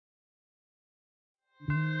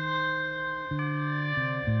It's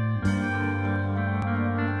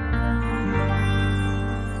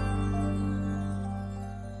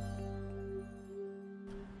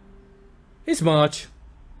March.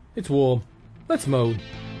 It's warm. Let's moan.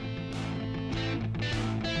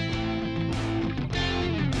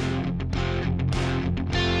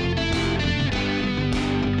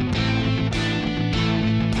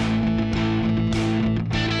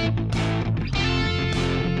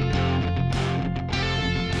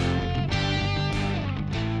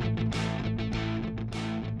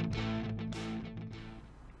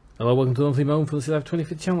 Hello, welcome to Monthly Moan for the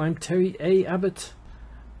Citylife2050 channel. I'm Terry A. Abbott,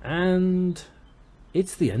 and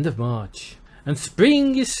it's the end of March, and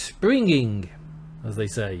spring is springing, as they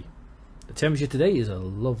say. The temperature today is a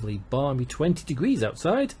lovely balmy 20 degrees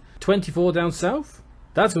outside, 24 down south.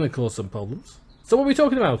 That's going to cause some problems. So what are we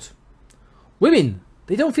talking about? Women.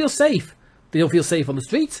 They don't feel safe. They don't feel safe on the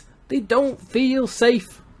streets. They don't feel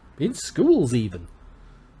safe in schools even.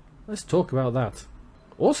 Let's talk about that.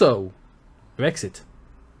 Also, Brexit.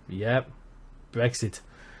 Yep, Brexit.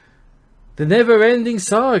 The never-ending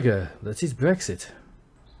saga that is Brexit.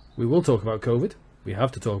 We will talk about COVID. We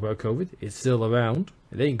have to talk about COVID. It's still around.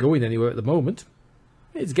 It ain't going anywhere at the moment.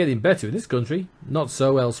 It's getting better in this country, not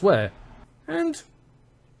so elsewhere. And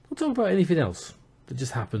we'll talk about anything else that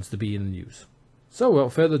just happens to be in the news. So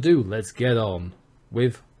without further ado, let's get on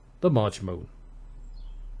with the March Moan.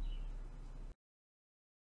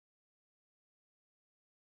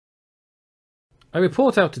 A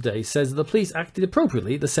report out today says that the police acted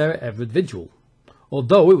appropriately at the Sarah Everard vigil,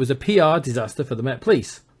 although it was a PR disaster for the Met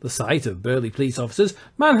Police, the sight of burly police officers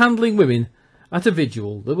manhandling women at a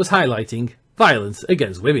vigil that was highlighting violence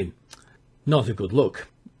against women. Not a good look.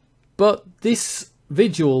 But this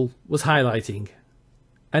vigil was highlighting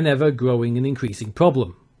an ever-growing and increasing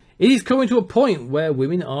problem. It is coming to a point where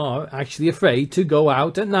women are actually afraid to go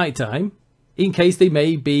out at night time in case they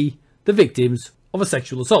may be the victims of a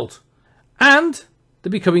sexual assault. And they're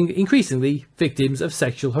becoming increasingly victims of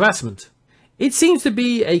sexual harassment. It seems to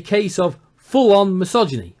be a case of full-on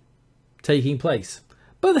misogyny taking place.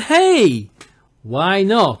 But hey, why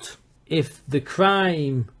not if the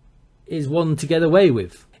crime is one to get away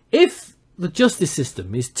with? If the justice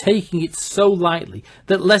system is taking it so lightly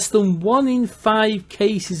that less than 1 in 5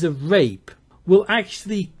 cases of rape will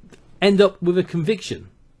actually end up with a conviction,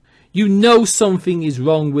 you know something is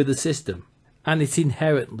wrong with the system, and it's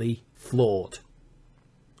inherently flawed.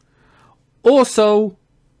 Also,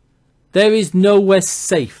 there is nowhere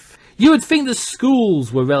safe. You would think the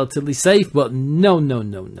schools were relatively safe, but no.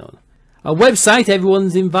 A website,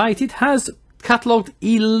 Everyone's Invited, has catalogued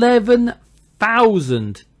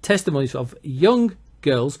 11,000 testimonies of young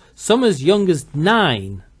girls, some as young as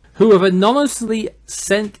 9, who have anonymously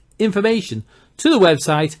sent information to the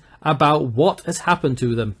website about what has happened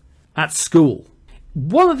to them at school.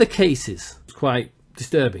 One of the cases was quite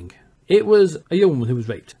disturbing. It was a young woman who was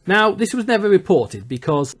raped. Now, this was never reported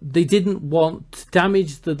because they didn't want to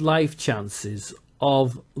damage the life chances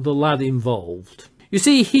of the lad involved. You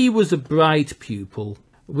see, he was a bright pupil.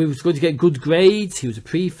 He was going to get good grades. He was a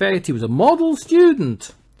prefect. He was a model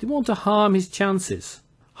student. Didn't want to harm his chances.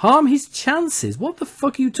 Harm his chances? What the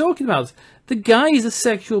fuck are you talking about? The guy is a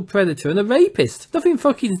sexual predator and a rapist. Nothing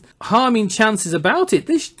fucking harming chances about it.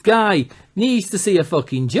 This guy needs to see a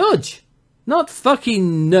fucking judge. Not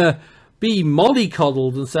fucking be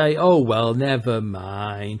mollycoddled and say, oh well, never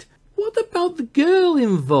mind. What about the girl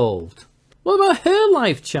involved? What about her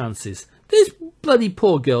life chances? This bloody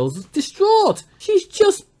poor girl's distraught. She's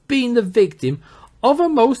just been the victim of a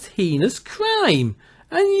most heinous crime.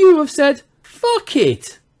 And you have said, fuck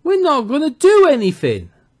it. We're not going to do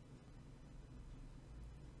anything.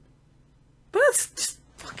 That's just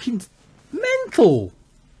fucking mental.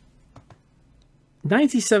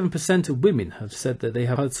 97% of women have said that they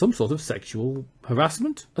have had some sort of sexual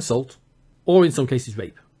harassment, assault, or in some cases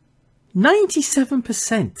rape.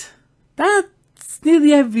 97%. That's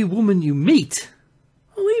nearly every woman you meet.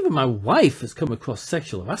 Well, even my wife has come across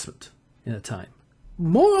sexual harassment in her time.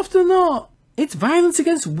 More often than not, it's violence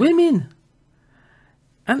against women.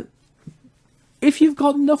 And if you've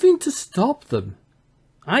got nothing to stop them,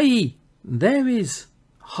 i.e. there is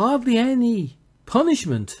hardly any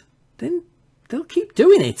punishment, then they'll keep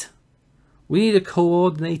doing it. We need a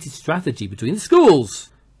coordinated strategy between the schools,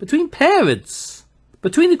 between parents,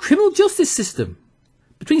 between the criminal justice system,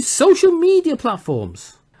 between social media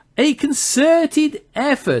platforms. A concerted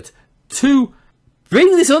effort to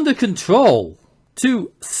bring this under control,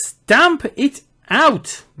 to stamp it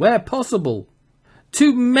out where possible,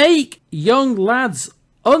 to make young lads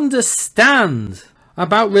understand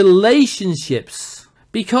about relationships,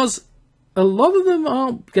 because a lot of them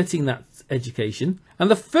aren't getting that education, and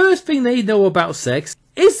the first thing they know about sex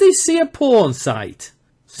is they see a porn site.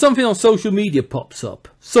 Something on social media pops up.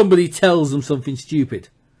 Somebody tells them something stupid.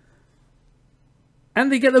 And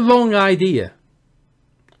they get the wrong idea.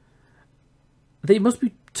 They must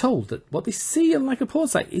be told that what they see on like a porn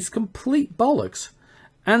site is complete bollocks.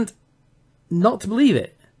 And not to believe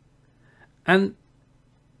it. And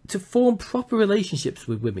to form proper relationships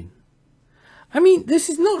with women. I mean, this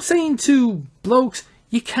is not saying to blokes,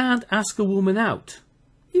 you can't ask a woman out.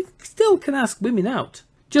 You still can ask women out.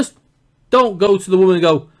 Just don't go to the woman and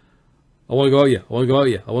go, I want to go out with you, I want to go out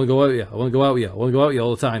with you, I want to go out with you, I want to go out with you, I want to go out with you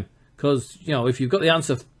all the time. Because, you know, if you've got the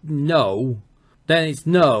answer no, then it's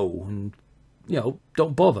no. And, you know,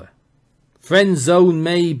 don't bother. Friend zone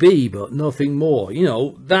maybe, but nothing more. You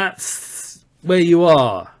know, that's where you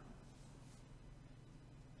are.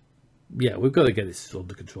 Yeah, we've got to get this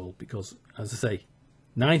under control because, as I say,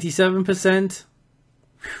 97%.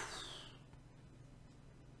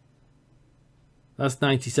 That's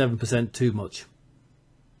 97% too much.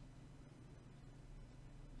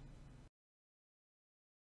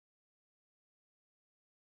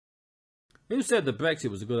 Who said that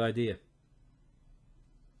Brexit was a good idea?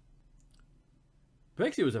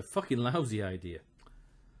 Brexit was a fucking lousy idea.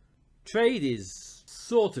 Trade is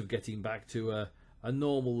sort of getting back to a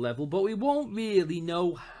normal level, but we won't really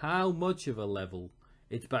know how much of a level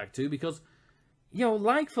it's back to because, you know,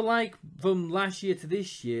 like for like from last year to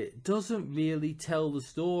this year doesn't really tell the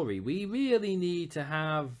story. We really need to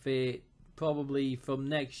have it probably from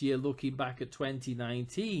next year looking back at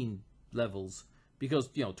 2019 levels because,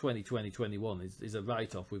 you know, 2020-21 is a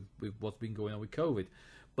write-off with what's been going on with COVID.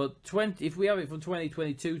 But if we have it from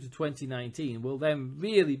 2022 to 2019, we'll then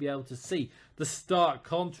really be able to see the stark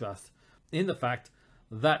contrast in the fact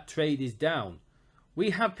that trade is down.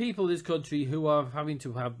 We have people in this country who are having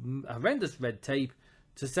to have horrendous red tape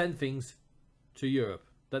to send things to Europe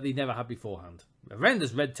that they never had beforehand.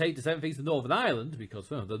 Horrendous red tape to send things to Northern Ireland because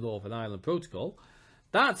of the Northern Ireland Protocol.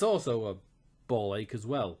 That's also a ball ache as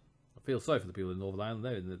well. I feel sorry for the people in Northern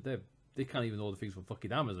Ireland. They can't even order things from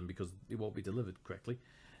fucking Amazon because it won't be delivered correctly.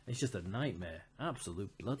 It's just a nightmare.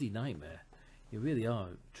 Absolute bloody nightmare. You really are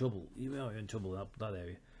in trouble. You are in trouble in that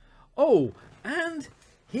area. Oh, and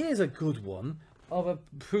here's a good one of a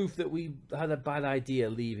proof that we had a bad idea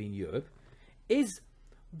leaving Europe is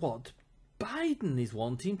what Biden is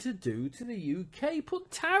wanting to do to the UK. Put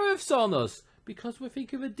tariffs on us because we're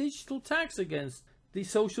thinking of a digital tax against the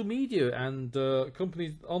social media and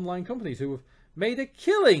online companies who have made a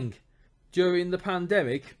killing during the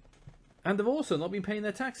pandemic and have also not been paying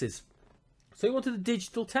their taxes. So he wanted a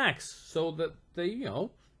digital tax so that they, you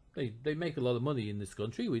know, they make a lot of money in this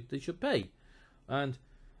country. They should pay. And,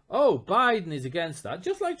 oh, Biden is against that,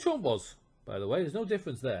 just like Trump was, by the way. There's no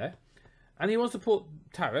difference there. And he wants to put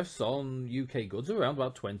tariffs on UK goods around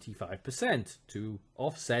about 25% to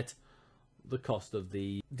offset the cost of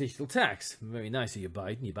the digital tax. Very nice of you,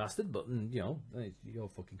 Biden, you bastard. But, you know, it's your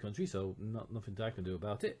fucking country, so nothing I can do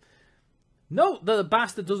about it. Note that the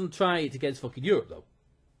bastard doesn't try it against fucking Europe, though.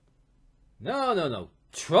 No.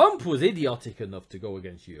 Trump was idiotic enough to go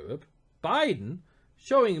against Europe. Biden,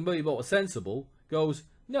 showing everybody what was sensible, goes,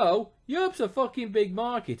 no, Europe's a fucking big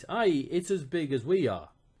market, i.e. it's as big as we are.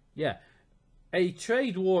 Yeah, a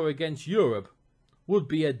trade war against Europe would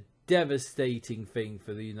be a devastating thing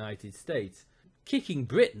for the United States. Kicking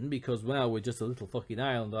Britain, because, well, we're just a little fucking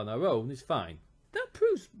island on our own, is fine. That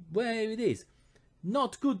proves where it is.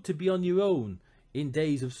 Not good to be on your own in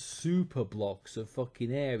days of super blocks of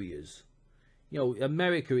fucking areas. You know,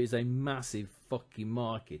 America is a massive fucking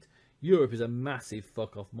market. Europe is a massive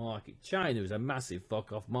fuck-off market. China is a massive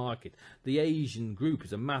fuck-off market. The Asian group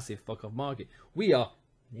is a massive fuck-off market. We are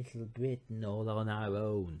little Britain all on our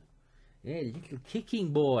own. Yeah, little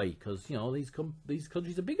kicking boy. Because, you know, these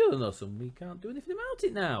countries are bigger than us and we can't do anything about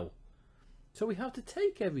it now. So we have to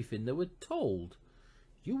take everything that we're told.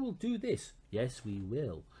 You will do this. Yes, we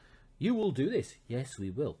will. You will do this. Yes, we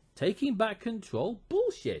will. Taking back control?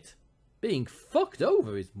 Bullshit. Being fucked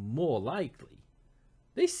over is more likely.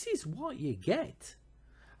 This is what you get.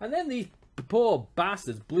 And then these poor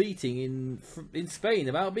bastards bleating in Spain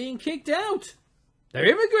about being kicked out. They're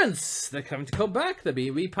immigrants. They're coming to come back. They're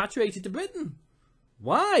being repatriated to Britain.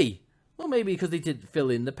 Why? Well, maybe because they didn't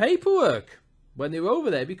fill in the paperwork when they were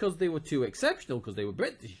over there because they were too exceptional because they were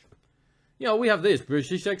British. You know, we have this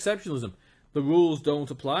British exceptionalism. The rules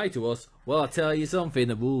don't apply to us. Well, I'll tell you something.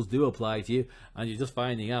 The rules do apply to you, and you're just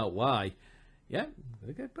finding out why. Yeah,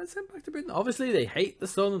 they get sent back to Britain. Obviously, they hate the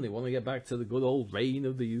sun, and they want to get back to the good old reign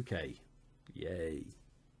of the UK. Yay.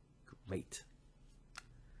 Great.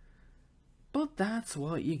 But that's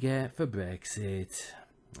what you get for Brexit.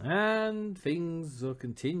 And things will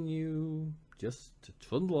continue just to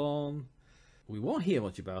trundle on. We won't hear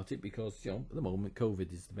much about it because, at the moment,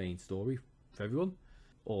 COVID is the main story for everyone.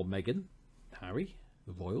 Or Meghan, Harry,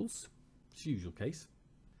 the royals. It's the usual case.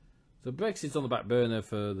 So Brexit's on the back burner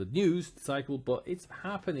for the news cycle, but it's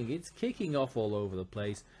happening. It's kicking off all over the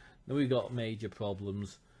place. Now we've got major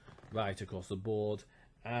problems right across the board,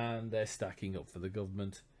 and they're stacking up for the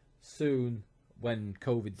government. Soon, when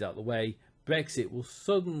COVID's out of the way, Brexit will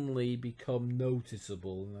suddenly become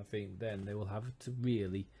noticeable, and I think then they will have to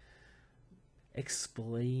really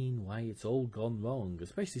explain why it's all gone wrong,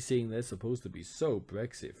 especially seeing they're supposed to be so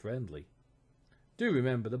Brexit friendly. Do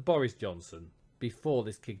remember that Boris Johnson, before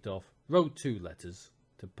this kicked off, wrote 2 letters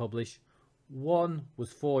to publish. One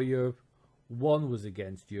was for Europe, one was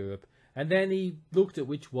against Europe, and then he looked at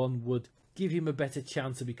which one would give him a better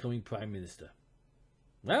chance of becoming Prime Minister.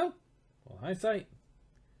 Well, on hindsight,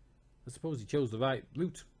 I suppose he chose the right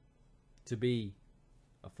route to be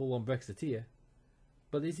a full-on Brexiteer.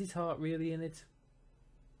 But is his heart really in it?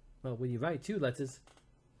 Well, when you write 2 letters,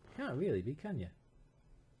 you can't really be, can you?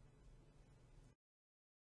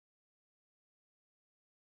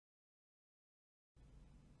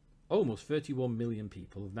 Almost 31 million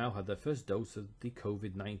people have now had their first dose of the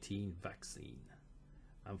COVID-19 vaccine.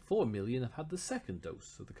 And 4 million have had the second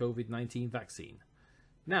dose of the COVID-19 vaccine.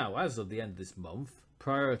 Now, as of the end of this month,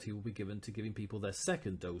 priority will be given to giving people their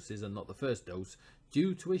second doses and not the first dose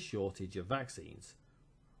due to a shortage of vaccines.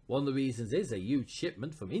 One of the reasons is a huge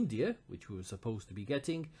shipment from India, which we were supposed to be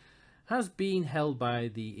getting, has been held by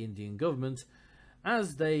the Indian government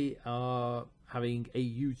as they are having a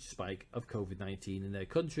huge spike of COVID-19 in their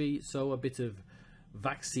country, so a bit of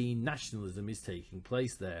vaccine nationalism is taking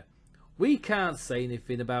place there. We can't say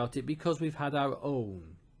anything about it because we've had our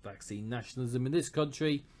own vaccine nationalism in this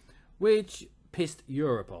country, which pissed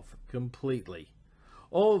Europe off completely.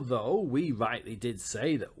 Although we rightly did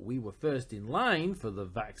say that we were first in line for the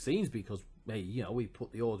vaccines because, hey, we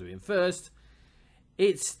put the order in first,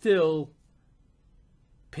 it still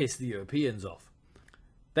pissed the Europeans off.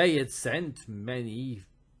 They had sent many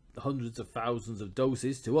hundreds of thousands of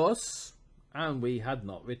doses to us, and we had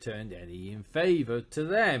not returned any in favour to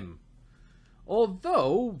them.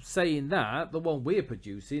 Although, saying that, the one we're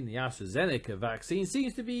producing, the AstraZeneca vaccine,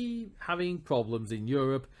 seems to be having problems in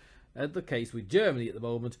Europe. The case with Germany at the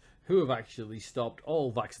moment, who have actually stopped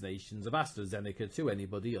all vaccinations of AstraZeneca to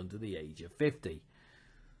anybody under the age of 50.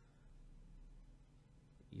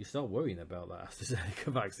 You start worrying about that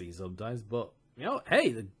AstraZeneca vaccine sometimes, but,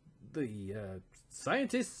 hey, the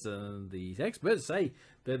scientists and the experts say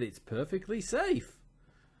that it's perfectly safe.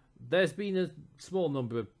 There's been a small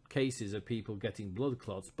number of cases of people getting blood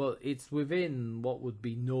clots, but it's within what would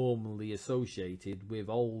be normally associated with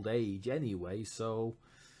old age anyway, so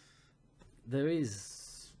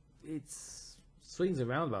it's swings and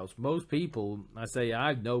roundabouts. Most people,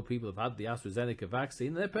 I know people have had the AstraZeneca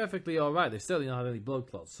vaccine, they're perfectly alright. They've certainly not had any blood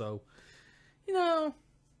clots, so,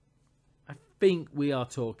 I think we are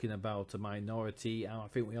talking about a minority, and I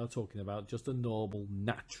think we are talking about just a normal,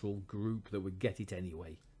 natural group that would get it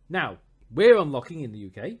anyway. Now, we're unlocking in the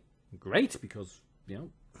UK. Great, because,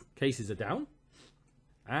 cases are down.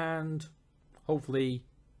 And hopefully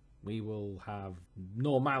we will have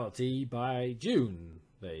normality by June,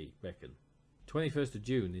 they reckon. 21st of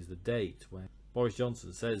June is the date when Boris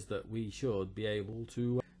Johnson says that we should be able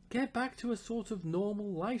to get back to a sort of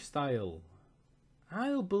normal lifestyle.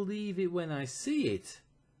 I'll believe it when I see it.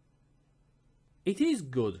 It is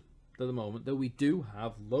good at the moment that we do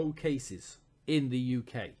have low cases in the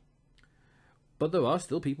UK. But there are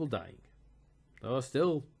still people dying. There are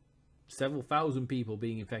still several thousand people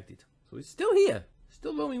being infected. So it's still here,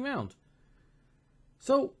 still roaming around.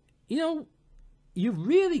 So, you've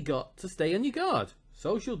really got to stay on your guard.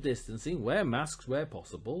 Social distancing, wear masks where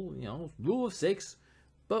possible, rule of 6,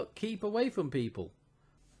 but keep away from people.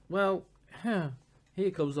 Well,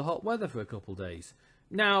 here comes the hot weather for a couple of days.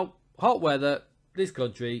 Now, hot weather, this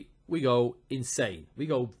country, we go insane. We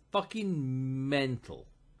go fucking mental.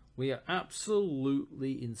 We are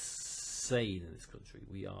absolutely insane in this country.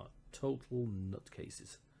 We are total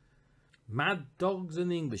nutcases. Mad dogs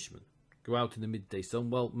and Englishmen go out in the midday sun.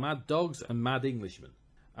 Well, mad dogs and mad Englishmen.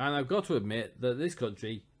 And I've got to admit that this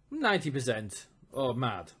country, 90% are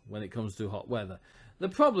mad when it comes to hot weather. The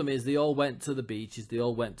problem is they all went to the beaches, they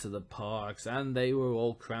all went to the parks, and they were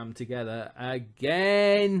all crammed together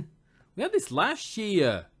again. We had this last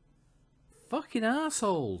year. Fucking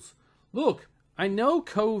assholes. Look, I know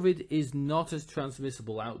COVID is not as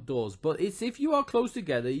transmissible outdoors, but it's if you are close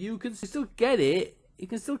together, you can still get it. You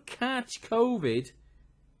can still catch COVID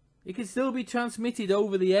It can still be transmitted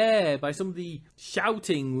over the air by somebody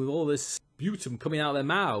shouting with all this sputum coming out of their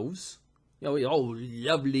mouths. You know, oh,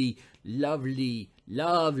 lovely, lovely,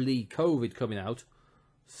 lovely COVID coming out,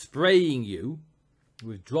 spraying you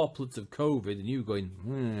with droplets of COVID, and you going,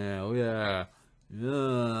 yeah.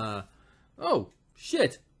 Oh,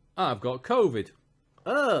 shit, I've got COVID.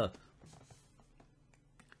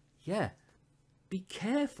 Yeah, be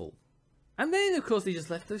careful. And then, of course, they just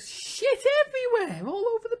left the shit everywhere, all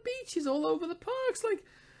over the beaches, all over the parks. Like,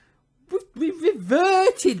 we've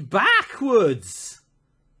reverted backwards.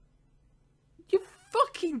 You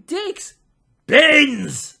fucking dicks.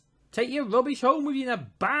 Bins! Take your rubbish home with you in a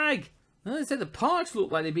bag. And I said the parks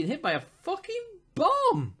look like they've been hit by a fucking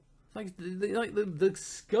bomb. Like the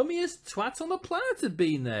scummiest twats on the planet had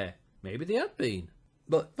been there. Maybe they had been.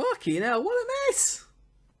 But fucking hell, what a mess.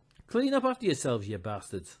 Clean up after yourselves, you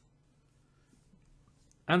bastards.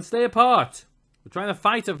 And stay apart. We're trying to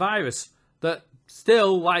fight a virus that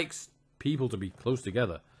still likes people to be close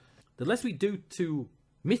together. The less we do to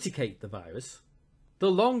mitigate the virus,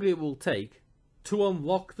 the longer it will take to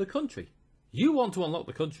unlock the country. You want to unlock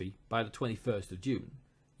the country by the 21st of June.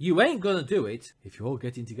 You ain't going to do it if you're all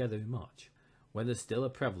getting together in March, when there's still a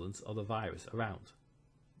prevalence of the virus around.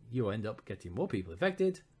 You'll end up getting more people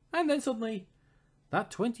infected, and then suddenly that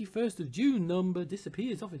 21st of June number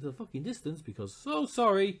disappears off into the fucking distance because, so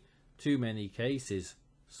sorry, too many cases.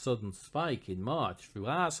 Sudden spike in March through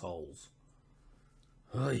assholes.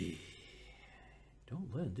 Oy.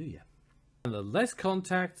 Don't learn, do you? And the less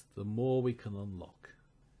contact, the more we can unlock.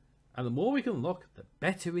 And the more we can unlock, the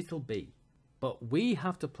better it'll be. But we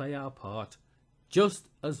have to play our part just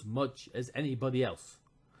as much as anybody else.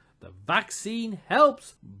 The vaccine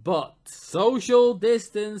helps, but social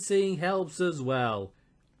distancing helps as well.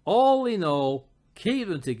 All in all, keep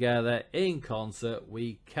them together in concert.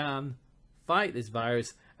 We can fight this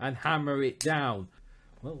virus and hammer it down.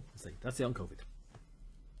 Well, let's see. That's it on COVID.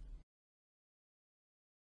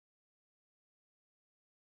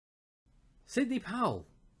 Sidney Powell.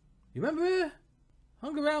 You remember her?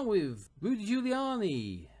 Hung around with Rudy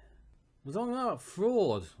Giuliani. Was on about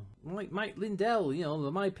fraud. Like Mike Lindell, you know,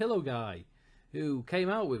 the My Pillow guy, who came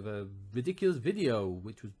out with a ridiculous video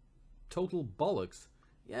which was total bollocks.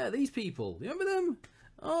 Yeah, these people. You remember them?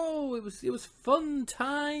 Oh, it was fun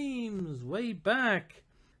times way back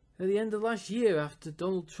at the end of last year after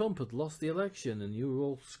Donald Trump had lost the election and you were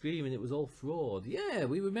all screaming it was all fraud. Yeah,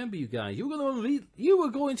 we remember you guys. You were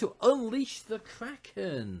going to unleash the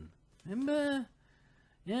Kraken. Remember?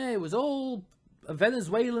 Yeah, it was all a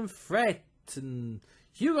Venezuelan threat, and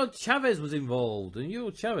Hugo Chavez was involved, and Hugo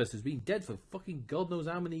Chavez has been dead for fucking God knows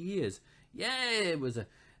how many years. Yeah, it was a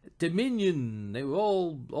Dominion. They were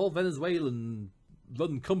all Venezuelan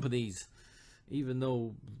run companies, even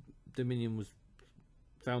though Dominion was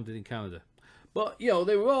founded in Canada. But, you know,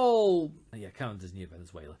 they were all... Yeah, Canada's near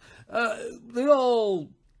Venezuela. They're all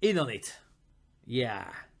in on it. Yeah,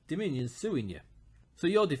 Dominion's suing you. So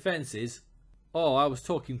your defence is, oh, I was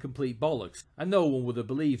talking complete bollocks, and no one would have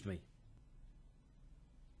believed me.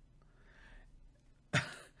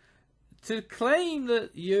 To claim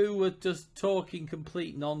that you were just talking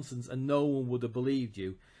complete nonsense and no one would have believed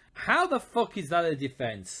you, how the fuck is that a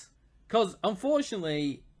defence? Because,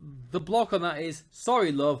 unfortunately, the block on that is,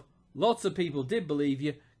 sorry love, lots of people did believe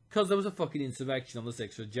you because there was a fucking insurrection on the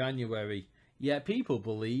 6th of January. Yet people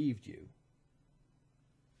believed you.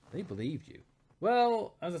 They believed you.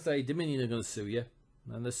 Well, as I say, Dominion are going to sue you.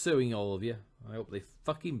 And they're suing all of you. I hope they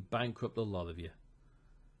fucking bankrupt a lot of you.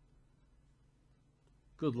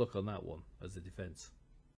 Good luck on that one as a defence.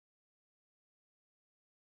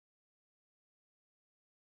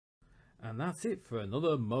 And that's it for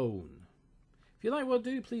another moan. If you like what I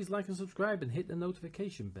do, please like and subscribe and hit the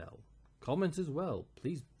notification bell. Comment as well.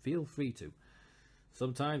 Please feel free to.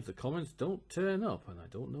 Sometimes the comments don't turn up and I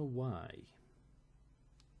don't know why.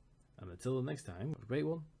 And until the next time, have a great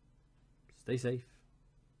one. Stay safe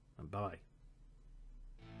and bye.